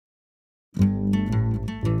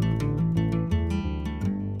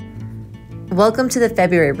Welcome to the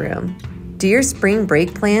February Room. Do your spring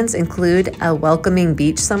break plans include a welcoming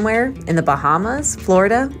beach somewhere in the Bahamas,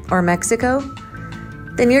 Florida, or Mexico?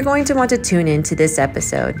 Then you're going to want to tune in to this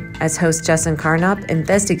episode as host Justin Carnop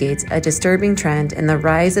investigates a disturbing trend in the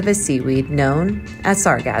rise of a seaweed known as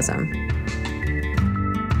sargassum.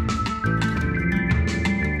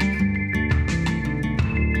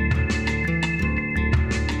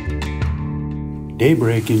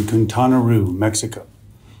 Daybreak in Quintana Roo, Mexico.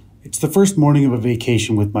 It's the first morning of a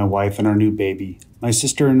vacation with my wife and our new baby, my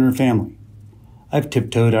sister and her family. I've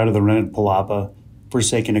tiptoed out of the rented palapa,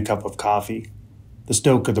 forsaken a cup of coffee, the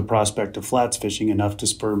stoke of the prospect of flats fishing enough to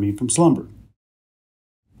spur me from slumber.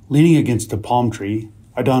 Leaning against a palm tree,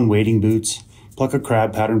 I don wading boots, pluck a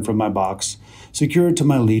crab pattern from my box, secure it to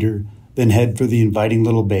my leader, then head for the inviting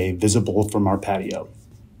little bay visible from our patio.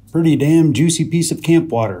 Pretty damn juicy piece of camp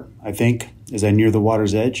water, I think, as I near the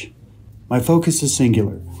water's edge. My focus is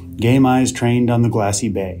singular, game eyes trained on the glassy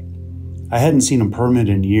bay. I hadn't seen a permit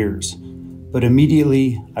in years, but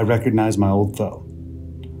immediately I recognized my old foe.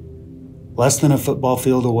 Less than a football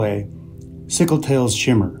field away, sickle-tails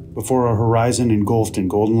shimmer before a horizon engulfed in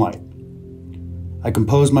golden light. I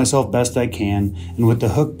compose myself best I can, and with the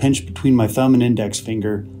hook pinched between my thumb and index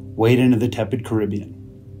finger, wade into the tepid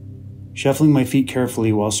Caribbean. Shuffling my feet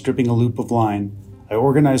carefully while stripping a loop of line, I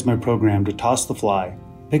organize my program to toss the fly,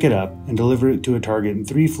 pick it up, and deliver it to a target in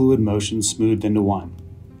 3 fluid motions smoothed into one.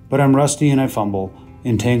 But I'm rusty and I fumble,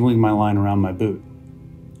 entangling my line around my boot.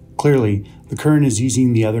 Clearly, the current is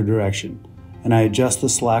easing the other direction, and I adjust the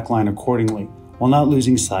slack line accordingly while not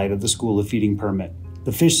losing sight of the school of feeding permit.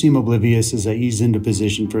 The fish seem oblivious as I ease into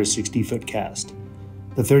position for a 60-foot cast,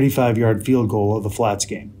 the 35-yard field goal of the flats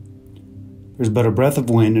game. There's but a breath of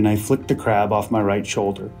wind and I flick the crab off my right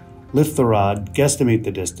shoulder, lift the rod, guesstimate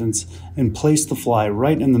the distance, and place the fly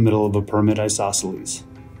right in the middle of a permit isosceles.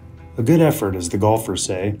 A good effort, as the golfers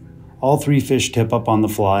say. All 3 fish tip up on the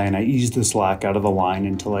fly and I ease the slack out of the line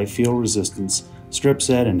until I feel resistance, strip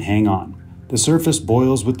set, and hang on. The surface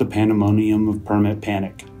boils with the pandemonium of permit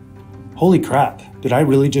panic. Holy crap, did I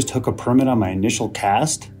really just hook a permit on my initial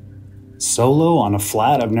cast? Solo on a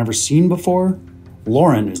flat I've never seen before?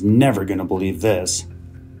 Lauren is never going to believe this.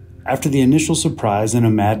 After the initial surprise and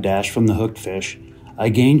a mad dash from the hooked fish, I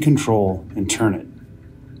gain control and turn it.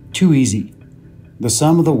 Too easy. The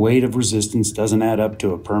sum of the weight of resistance doesn't add up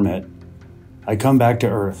to a permit. I come back to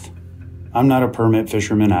earth. I'm not a permit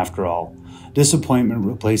fisherman after all. Disappointment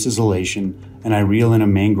replaces elation, and I reel in a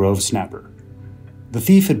mangrove snapper. The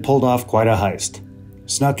thief had pulled off quite a heist.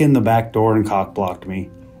 Snuck in the back door and cock-blocked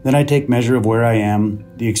me. Then I take measure of where I am,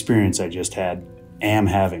 the experience I just am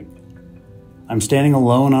having. I'm standing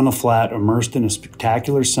alone on a flat, immersed in a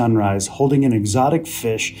spectacular sunrise, holding an exotic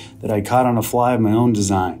fish that I caught on a fly of my own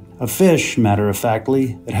design. A fish,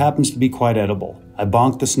 matter-of-factly, that happens to be quite edible. I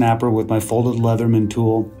bonk the snapper with my folded Leatherman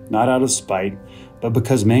tool, not out of spite, but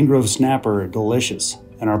because mangrove snapper are delicious,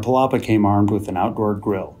 and our palapa came armed with an outdoor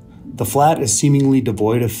grill. The flat is seemingly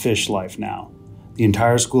devoid of fish life now, the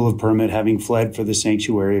entire school of permit having fled for the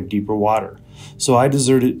sanctuary of deeper water. So I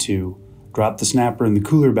desert it too, drop the snapper in the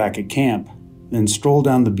cooler back at camp, then stroll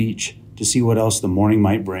down the beach to see what else the morning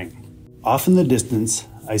might bring. Off in the distance,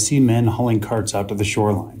 I see men hauling carts out to the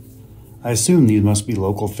shoreline. I assume these must be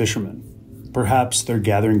local fishermen. Perhaps they're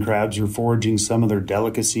gathering crabs or foraging some other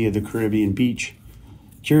delicacy of the Caribbean beach.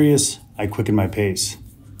 Curious, I quicken my pace.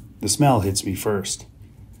 The smell hits me first.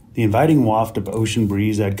 The inviting waft of ocean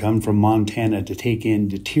breeze I'd come from Montana to take in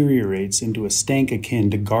deteriorates into a stank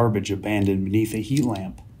akin to garbage abandoned beneath a heat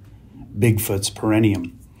lamp. Bigfoot's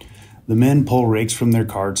perennium. The men pull rakes from their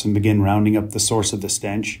carts and begin rounding up the source of the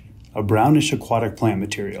stench, a brownish aquatic plant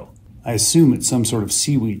material. I assume it's some sort of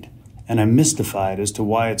seaweed, and I'm mystified as to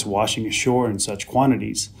why it's washing ashore in such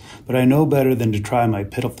quantities, but I know better than to try my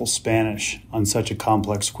pitiful Spanish on such a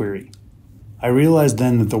complex query. I realize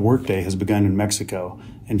then that the workday has begun in Mexico,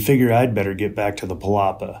 and figure I'd better get back to the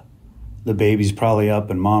palapa. The baby's probably up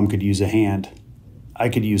and Mom could use a hand. I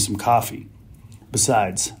could use some coffee.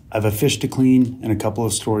 Besides, I've a fish to clean and a couple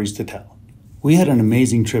of stories to tell. We had an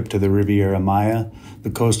amazing trip to the Riviera Maya, the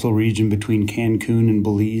coastal region between Cancun and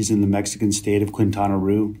Belize in the Mexican state of Quintana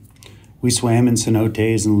Roo. We swam in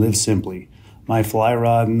cenotes and lived simply, my fly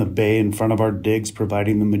rod in the bay in front of our digs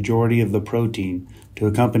providing the majority of the protein to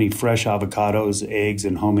accompany fresh avocados, eggs,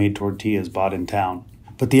 and homemade tortillas bought in town.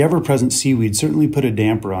 But the ever-present seaweed certainly put a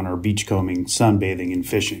damper on our beachcombing, sunbathing, and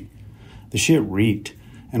fishing. The shit reeked,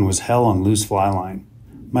 and was hell on loose fly line.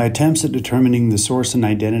 My attempts at determining the source and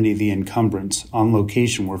identity of the encumbrance on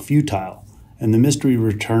location were futile, and the mystery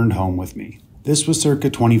returned home with me. This was circa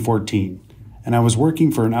 2014, and I was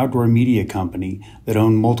working for an outdoor media company that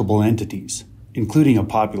owned multiple entities, including a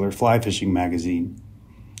popular fly fishing magazine.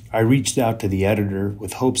 I reached out to the editor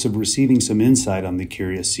with hopes of receiving some insight on the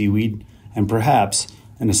curious seaweed and perhaps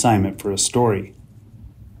an assignment for a story.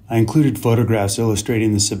 I included photographs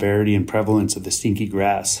illustrating the severity and prevalence of the stinky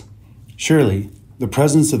grass. Surely, the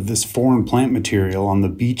presence of this foreign plant material on the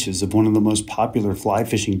beaches of one of the most popular fly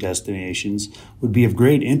fishing destinations would be of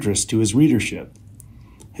great interest to his readership.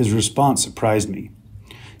 His response surprised me.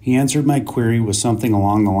 He answered my query with something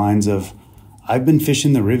along the lines of, "I've been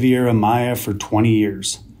fishing the Riviera Maya for 20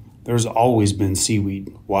 years. There's always been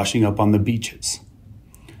seaweed washing up on the beaches."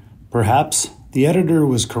 Perhaps the editor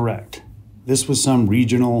was correct. This was some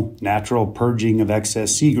regional, natural purging of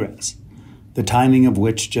excess seagrass, the timing of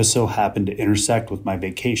which just so happened to intersect with my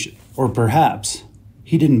vacation. Or perhaps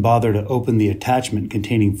he didn't bother to open the attachment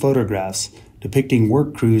containing photographs depicting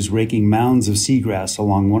work crews raking mounds of seagrass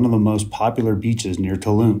along one of the most popular beaches near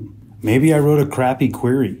Tulum. Maybe I wrote a crappy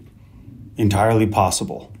query. Entirely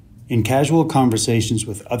possible. In casual conversations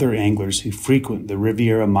with other anglers who frequent the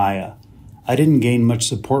Riviera Maya, I didn't gain much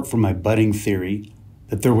support for my budding theory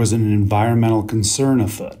that there was an environmental concern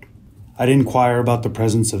afoot. I'd inquire about the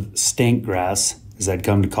presence of stank grass, as I'd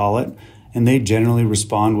come to call it, and they'd generally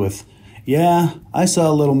respond with, "Yeah, I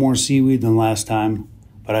saw a little more seaweed than last time,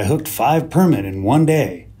 but I hooked 5 permit in one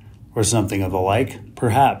day," or something of the like.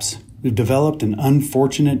 Perhaps we've developed an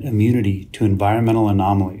unfortunate immunity to environmental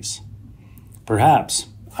anomalies. Perhaps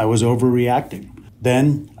I was overreacting.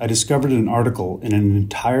 Then I discovered an article in an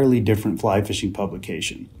entirely different fly fishing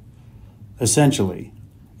publication. Essentially,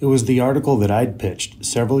 it was the article that I'd pitched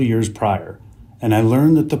several years prior, and I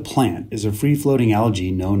learned that the plant is a free-floating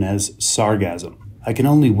algae known as sargassum. I can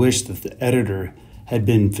only wish that the editor had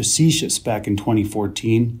been facetious back in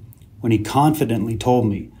 2014 when he confidently told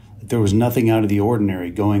me that there was nothing out of the ordinary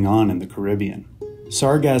going on in the Caribbean.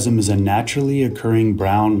 Sargassum is a naturally occurring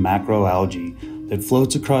brown macroalgae that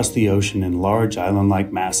floats across the ocean in large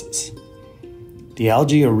island-like masses. The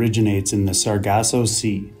algae originates in the Sargasso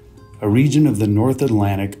Sea, a region of the North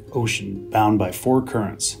Atlantic Ocean bound by 4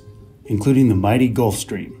 currents, including the mighty Gulf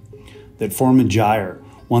Stream, that form a gyre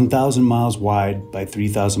 1,000 miles wide by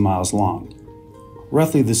 3,000 miles long,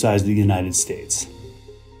 roughly the size of the United States.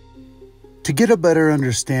 To get a better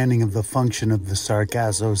understanding of the function of the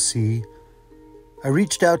Sargasso Sea, I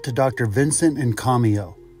reached out to Dr. Vincent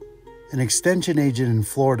Encamillo, an extension agent in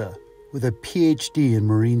Florida with a PhD in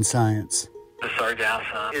marine science. The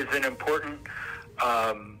sargassum is an important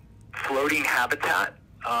floating habitat.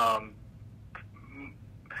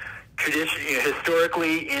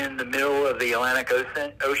 Historically in the middle of the Atlantic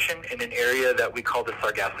Ocean in an area that we call the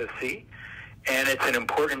Sargasso Sea. And it's an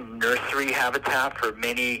important nursery habitat for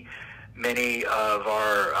many of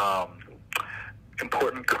our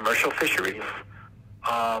important commercial fisheries.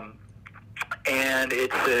 And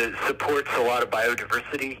it supports a lot of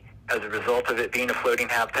biodiversity as a result of it being a floating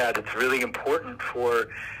habitat. It's really important for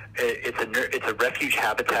it's a refuge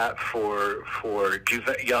habitat for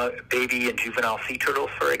young baby and juvenile sea turtles,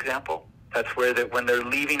 for example. That's where when they're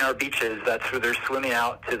leaving our beaches, that's where they're swimming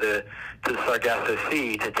out to the Sargasso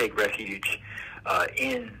Sea to take refuge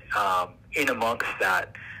in amongst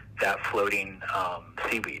that floating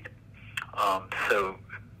seaweed. So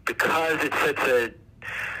because it's such a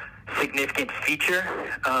significant feature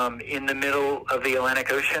in the middle of the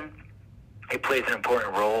Atlantic Ocean, it plays an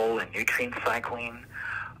important role in nutrient cycling,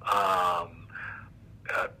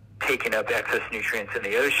 taking up excess nutrients in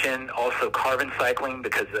the ocean, also carbon cycling,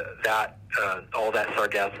 because all that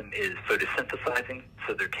sargassum is photosynthesizing,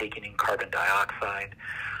 so they're taking in carbon dioxide,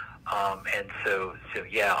 and so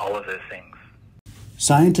yeah, all of those things.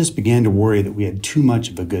 Scientists began to worry that we had too much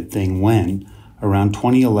of a good thing when, around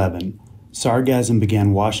 2011, sargassum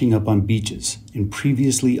began washing up on beaches in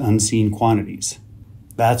previously unseen quantities.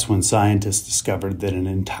 That's when scientists discovered that an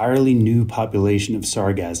entirely new population of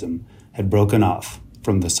sargassum had broken off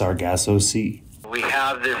from the Sargasso Sea. We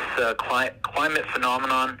have this climate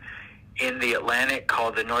phenomenon in the Atlantic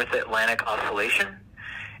called the North Atlantic Oscillation,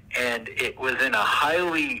 and it was in a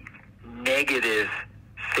highly negative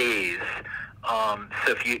phase.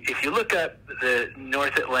 So if you look at the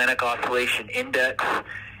North Atlantic Oscillation Index,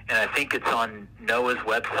 and I think it's on NOAA's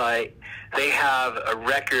website, they have a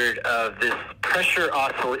record of this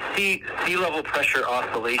sea level pressure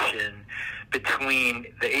oscillation between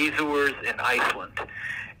the Azores and Iceland.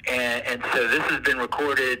 And so this has been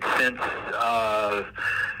recorded since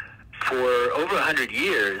for over 100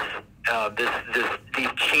 years,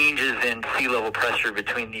 these changes in sea level pressure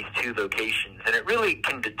between these two locations. And it really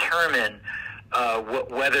can determine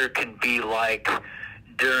what weather can be like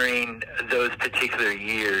during those particular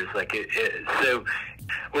years.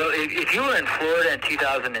 If you were in Florida in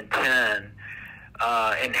 2010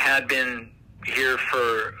 and had been here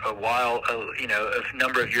for a while, a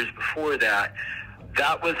number of years before that,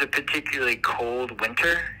 that was a particularly cold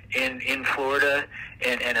winter in Florida,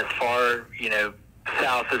 and as far,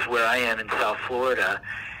 south as where I am in South Florida.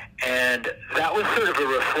 And that was sort of a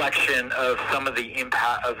reflection of some of the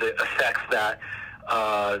impact of the effects that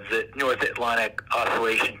the North Atlantic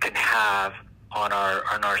oscillation can have on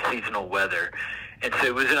our seasonal weather. And so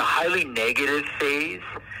it was in a highly negative phase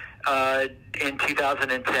in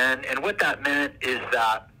 2010. And what that meant is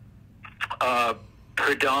that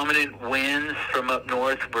predominant winds from up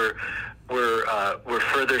north were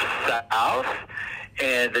further south,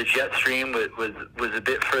 and the jet stream was a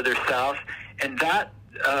bit further south, and that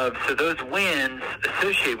so those winds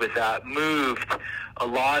associated with that moved a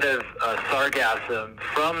lot of sargassum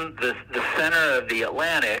from the center of the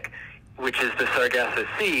Atlantic, which is the Sargasso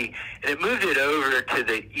Sea, and it moved it over to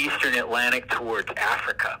the eastern Atlantic towards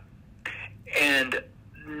Africa. And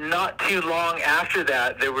not too long after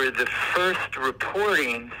that, there were the first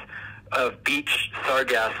reportings of beach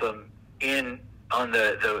sargassum on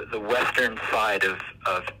the western side of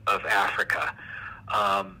Africa,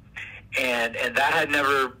 and that had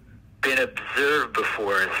never been observed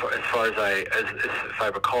before, as far as if I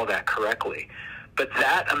recall that correctly. But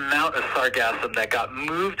that amount of sargassum that got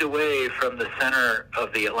moved away from the center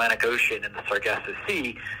of the Atlantic Ocean and the Sargasso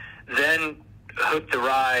Sea then hooked the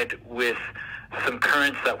ride with some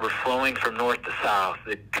currents that were flowing from north to south.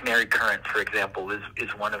 The Canary Current, for example,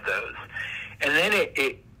 is one of those. And then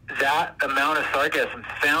that amount of sargassum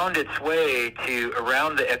found its way to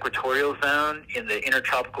around the equatorial zone in the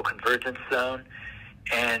intertropical convergence zone.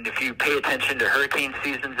 And if you pay attention to hurricane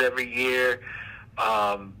seasons every year,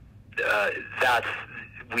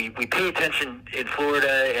 we pay attention in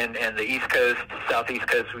Florida and the East Coast, Southeast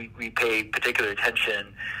Coast. We pay particular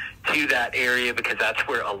attention to that area because that's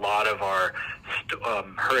where a lot of our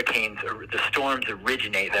hurricanes, or the storms,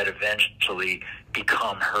 originate that eventually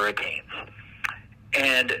become hurricanes.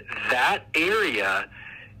 And that area,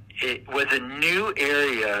 it was a new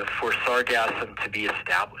area for sargassum to be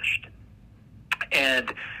established.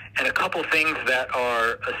 And a couple things that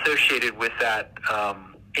are associated with that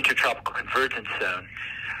intertropical convergence zone.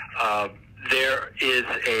 There is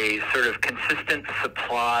a sort of consistent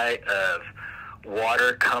supply of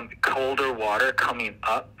water, colder water coming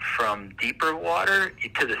up from deeper water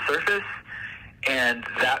to the surface, and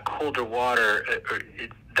that colder water,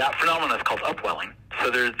 that phenomenon is called upwelling. So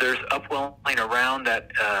there's upwelling around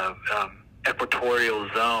that equatorial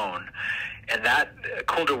zone, and that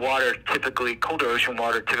colder ocean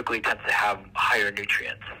water typically tends to have higher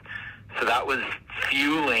nutrients. So that was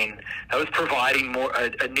providing more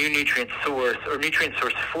a new nutrient source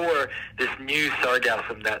for this new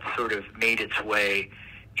sargassum that sort of made its way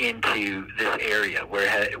into this area where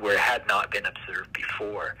it had not been observed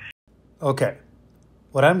before. Okay,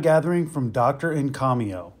 what I'm gathering from Dr.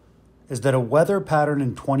 Incamio is that a weather pattern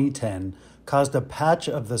in 2010 caused a patch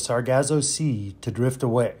of the Sargasso Sea to drift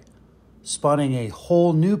away, spawning a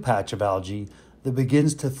whole new patch of algae that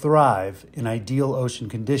begins to thrive in ideal ocean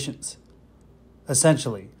conditions.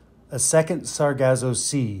 Essentially, a second Sargasso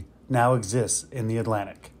Sea now exists in the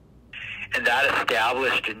Atlantic. And that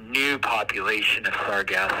established a new population of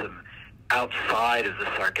sargassum outside of the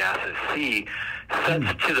Sargasso Sea,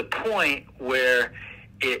 such to the point where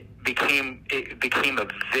it became a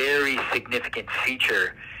very significant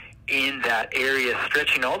feature in that area,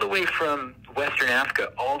 stretching all the way from Western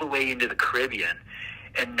Africa all the way into the Caribbean.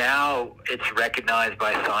 And now it's recognized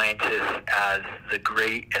by scientists as the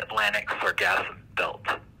Great Atlantic Sargassum Belt.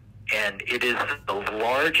 And it is the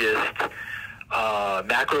largest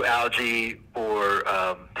macroalgae or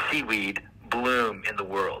seaweed bloom in the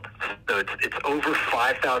world. So it's over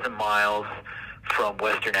 5,000 miles from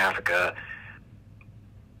Western Africa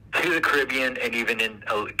to the Caribbean, and even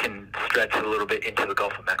can stretch a little bit into the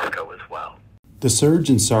Gulf of Mexico as well. The surge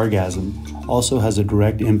in sargassum also has a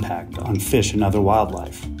direct impact on fish and other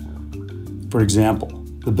wildlife. For example,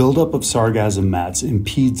 the buildup of sargassum mats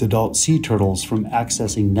impedes adult sea turtles from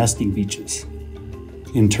accessing nesting beaches.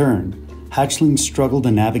 In turn, hatchlings struggle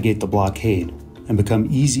to navigate the blockade and become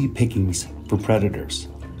easy pickings for predators.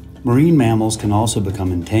 Marine mammals can also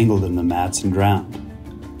become entangled in the mats and drown.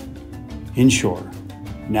 Inshore,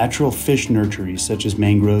 natural fish nurseries such as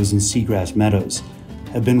mangroves and seagrass meadows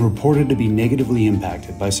have been reported to be negatively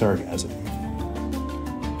impacted by sargassum.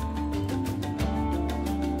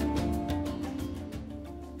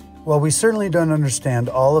 While we certainly don't understand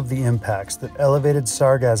all of the impacts that elevated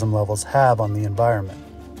sargassum levels have on the environment,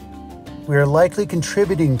 we are likely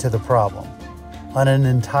contributing to the problem on an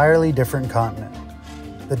entirely different continent.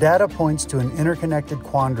 The data points to an interconnected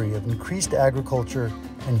quandary of increased agriculture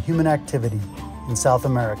and human activity in South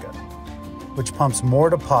America, which pumps more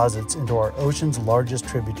deposits into our ocean's largest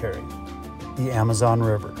tributary, the Amazon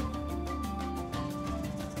River.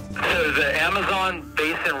 So the Amazon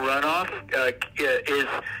basin runoff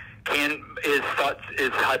is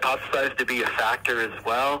hypothesized to be a factor as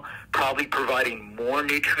well, probably providing more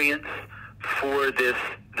nutrients for this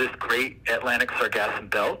great Atlantic Sargassum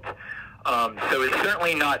belt. So it's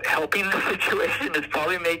certainly not helping the situation. It's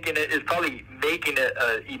probably making it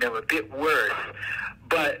a bit worse.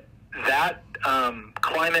 But that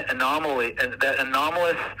climate anomaly and that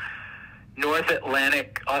anomalous North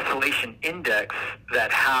Atlantic Oscillation Index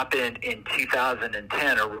that happened in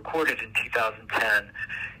 2010 or recorded in 2010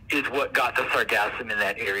 is what got the sargassum in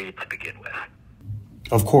that area to begin with.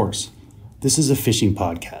 Of course, this is a fishing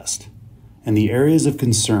podcast, and the areas of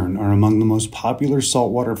concern are among the most popular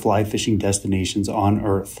saltwater fly fishing destinations on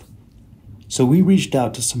Earth. So we reached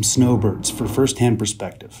out to some snowbirds for first-hand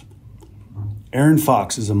perspective. Aaron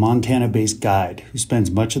Fox is a Montana-based guide who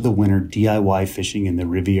spends much of the winter DIY fishing in the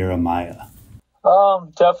Riviera Maya.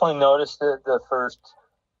 Definitely noticed it the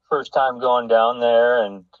first time going down there,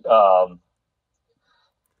 and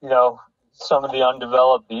some of the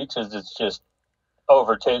undeveloped beaches, it's just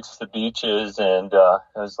overtakes the beaches, and it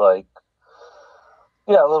was like,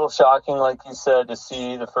 a little shocking, like you said, to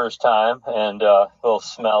see the first time, and a little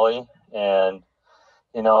smelly. And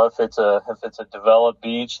if it's a developed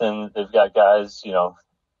beach, then they've got guys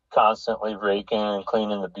constantly raking and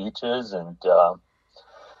cleaning the beaches, and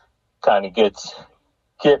kind of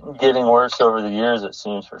getting worse over the years, it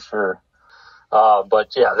seems, for sure.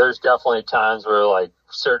 But there's definitely times where, like,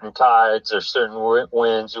 certain tides or certain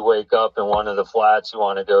winds, you wake up in one of the flats you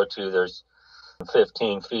want to go to, there's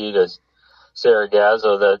 15 feet of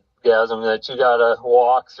Sargassum that you gotta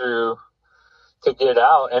walk through to get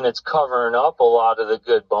out, and it's covering up a lot of the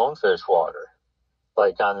good bonefish water,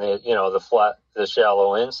 like on the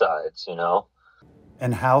shallow insides.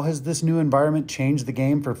 And how has this new environment changed the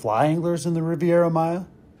game for fly anglers in the Riviera Maya?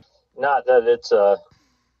 Not that it's a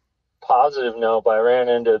positive note, but I ran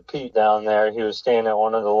into Pete down there. He was staying at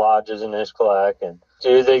one of the lodges in Ishkalak, and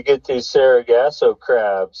they get these Sargasso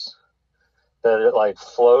crabs that are like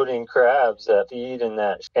floating crabs that feed in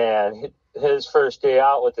that. And his first day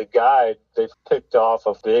out with the guide, they picked off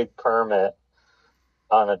a big permit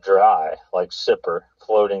on a dry, like sipper,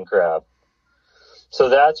 floating crab. So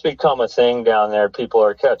that's become a thing down there. People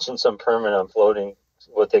are catching some permit on floating,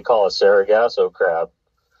 what they call a Sargasso crab.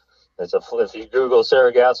 If you Google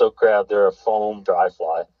Sargasso crab, they're a foam dry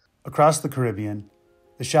fly. Across the Caribbean,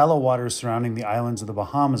 the shallow waters surrounding the islands of the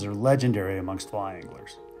Bahamas are legendary amongst fly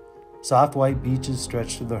anglers. Soft white beaches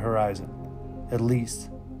stretch to the horizon. At least,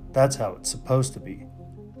 that's how it's supposed to be.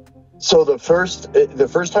 So the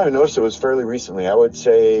first time I noticed it was fairly recently. I would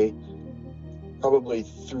say probably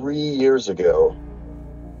 3 years ago.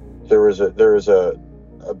 There was a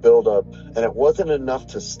buildup, and it wasn't enough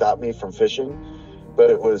to stop me from fishing, but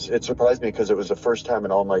it surprised me because it was the first time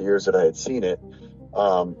in all my years that I had seen it.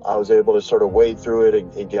 I was able to sort of wade through it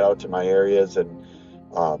and get out to my areas, and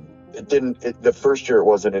the first year it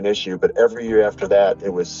wasn't an issue, but every year after that,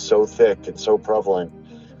 it was so thick and so prevalent.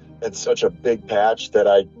 It's such a big patch that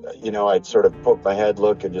I'd sort of poke my head,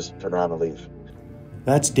 look, and just turn around and leave.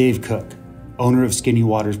 That's Dave Cook, owner of Skinny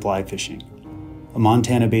Waters Fly Fishing, a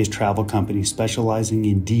Montana-based travel company specializing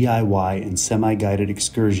in DIY and semi-guided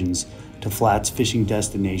excursions to flats fishing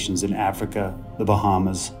destinations in Africa, the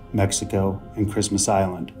Bahamas, Mexico, and Christmas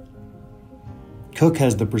Island. Cook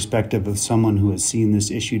has the perspective of someone who has seen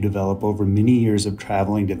this issue develop over many years of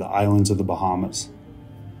traveling to the islands of the Bahamas.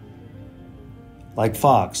 Like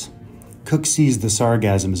Fox, Cook sees the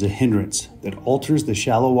sargassum as a hindrance that alters the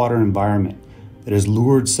shallow water environment that has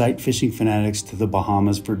lured sight fishing fanatics to the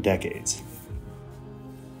Bahamas for decades.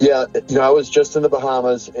 Yeah, I was just in the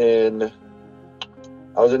Bahamas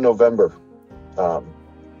I was in November. I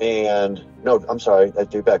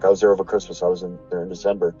take back. I was there over Christmas. I was there in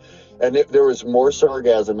December. And there was more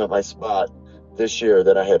sargassum at my spot this year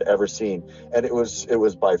than I had ever seen. And it was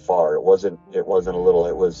by far, it wasn't a little,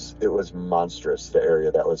 it was monstrous, the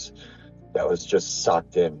area that was just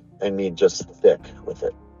sucked in. I mean, just thick with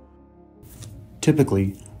it.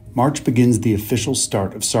 Typically, March begins the official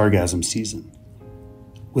start of sargassum season,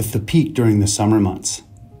 with the peak during the summer months.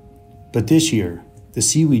 But this year, the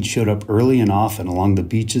seaweed showed up early and often along the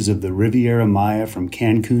beaches of the Riviera Maya from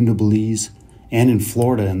Cancun to Belize and in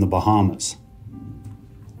Florida and the Bahamas.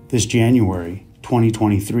 This January,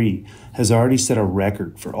 2023, has already set a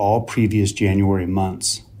record for all previous January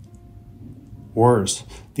months. Worse,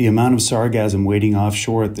 the amount of sargassum waiting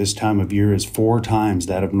offshore at this time of year is 4 times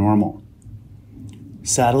that of normal.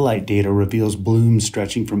 Satellite data reveals blooms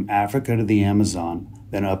stretching from Africa to the Amazon,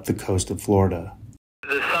 then up the coast of Florida.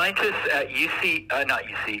 The scientists at USF,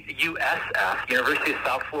 University of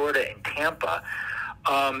South Florida in Tampa,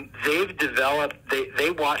 they've developed,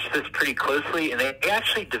 they watch this pretty closely, and they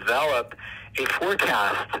actually developed a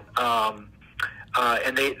forecast,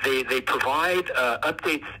 and they provide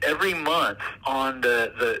updates every month on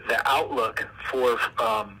the outlook for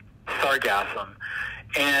sargassum.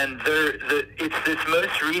 And it's this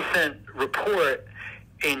most recent report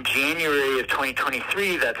in January of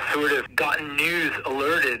 2023 that's sort of gotten news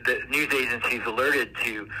agencies alerted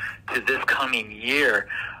to this coming year.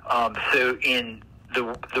 So in the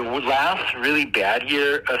last really bad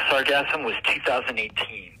year of sargassum was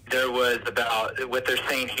 2018. There was about, what they're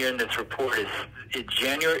saying here in this report is, it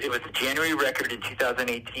was a January record in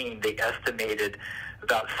 2018. They estimated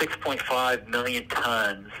about 6.5 million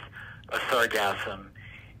tons of sargassum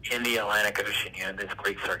in the Atlantic Ocean, this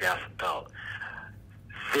Great Sargassum Belt.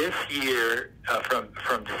 This year,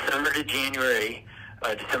 from December to January,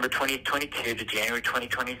 December 2022 to January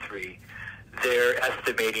 2023, they're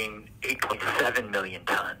estimating 8.7 million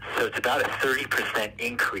tons. So it's about a 30%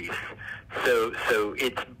 increase. So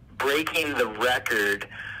it's breaking the record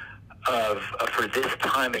for this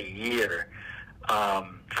time of year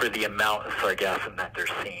for the amount of sargassum that they're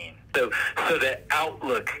seeing. So the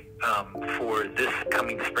outlook for this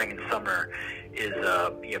coming spring and summer is,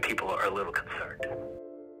 people are a little concerned.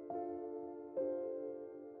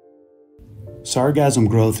 Sargassum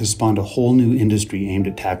growth has spawned a whole new industry aimed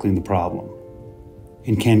at tackling the problem.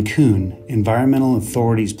 In Cancun, environmental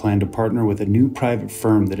authorities plan to partner with a new private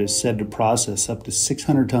firm that is said to process up to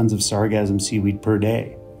 600 tons of sargassum seaweed per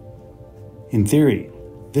day. In theory,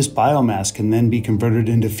 this biomass can then be converted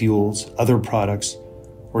into fuels, other products,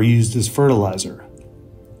 or used as fertilizer.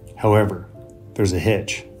 However, there's a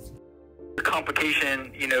hitch. The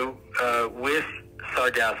complication, with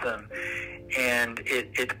sargassum, and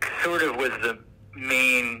it sort of was the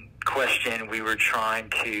main question we were trying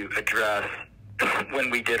to address when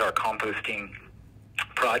we did our composting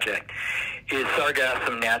project, is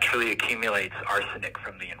sargassum naturally accumulates arsenic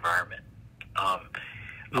from the environment.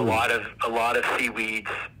 A lot of seaweeds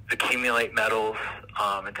accumulate metals.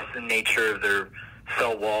 It's the nature of their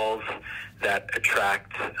cell walls that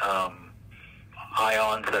attract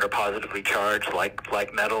ions that are positively charged,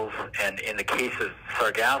 like metals. And in the case of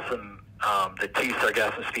sargassum, the 2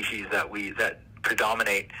 sargassum species that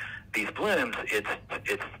predominate these blooms, it's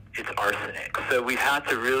arsenic. So we've had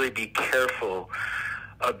to really be careful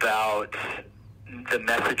about the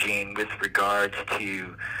messaging with regards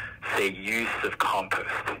to, say, use of compost.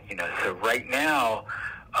 So right now,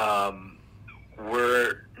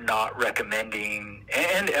 we're not recommending,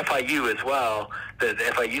 and FIU as well, the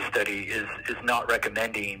FIU study is not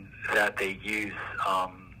recommending that they use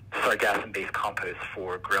sargassum-based compost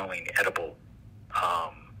for growing edible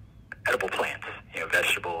plants,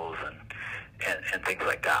 vegetables and things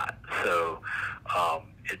like that. So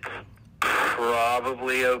it's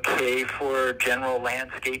probably okay for general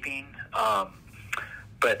landscaping,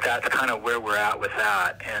 but that's kind of where we're at with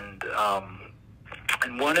that. And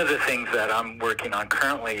one of the things that I'm working on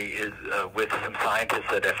currently is with some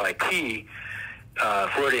scientists at FIT,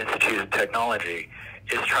 Florida Institute of Technology,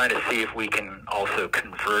 is trying to see if we can also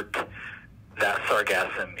convert that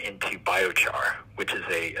sargassum into biochar, which is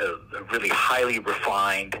a really highly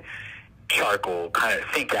refined charcoal, kind of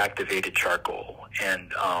think activated charcoal.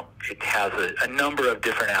 And it has a number of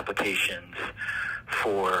different applications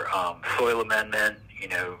for soil amendment,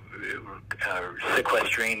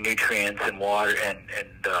 sequestering nutrients and water and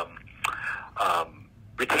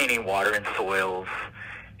retaining water in soils,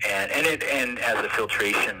 and as a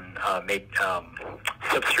filtration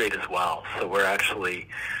substrate as well. So we're actually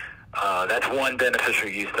that's one beneficial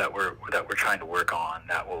use that we're trying to work on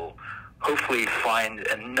that will hopefully find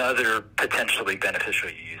another potentially beneficial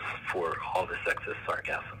use for all this excess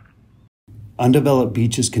sargassum. Undeveloped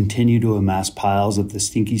beaches continue to amass piles of the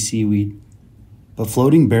stinky seaweed, but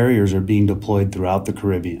floating barriers are being deployed throughout the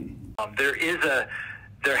Caribbean.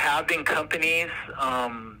 There have been companies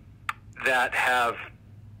that have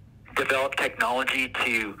developed technology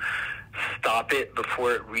to stop it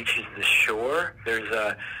before it reaches the shore. There's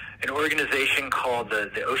an organization called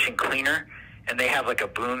the Ocean Cleaner, and they have like a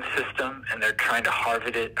boom system, and they're trying to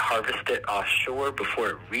harvest it offshore before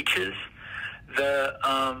it reaches the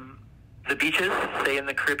beaches, say in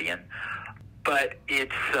the Caribbean. But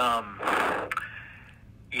it's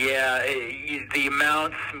the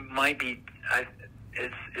amounts might be.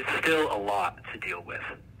 It's still a lot to deal with.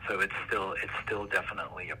 So it's still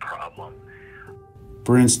definitely a problem.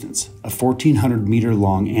 For instance, a 1,400-meter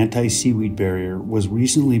long anti-seaweed barrier was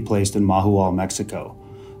recently placed in Mahual, Mexico,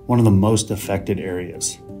 one of the most affected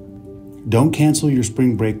areas. Don't cancel your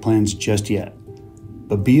spring break plans just yet,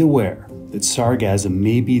 but be aware that sargassum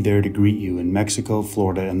may be there to greet you in Mexico,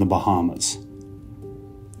 Florida, and the Bahamas.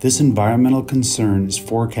 This environmental concern is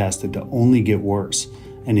forecasted to only get worse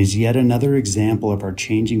and is yet another example of our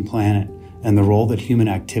changing planet and the role that human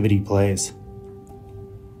activity plays.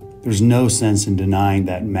 There's no sense in denying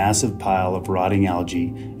that massive pile of rotting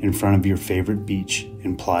algae in front of your favorite beach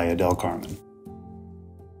in Playa del Carmen.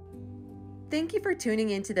 Thank you for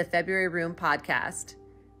tuning into the February Room podcast.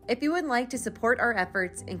 If you would like to support our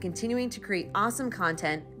efforts in continuing to create awesome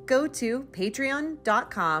content, go to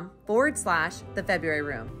patreon.com/The February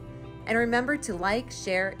Room. And remember to like,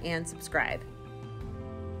 share, and subscribe.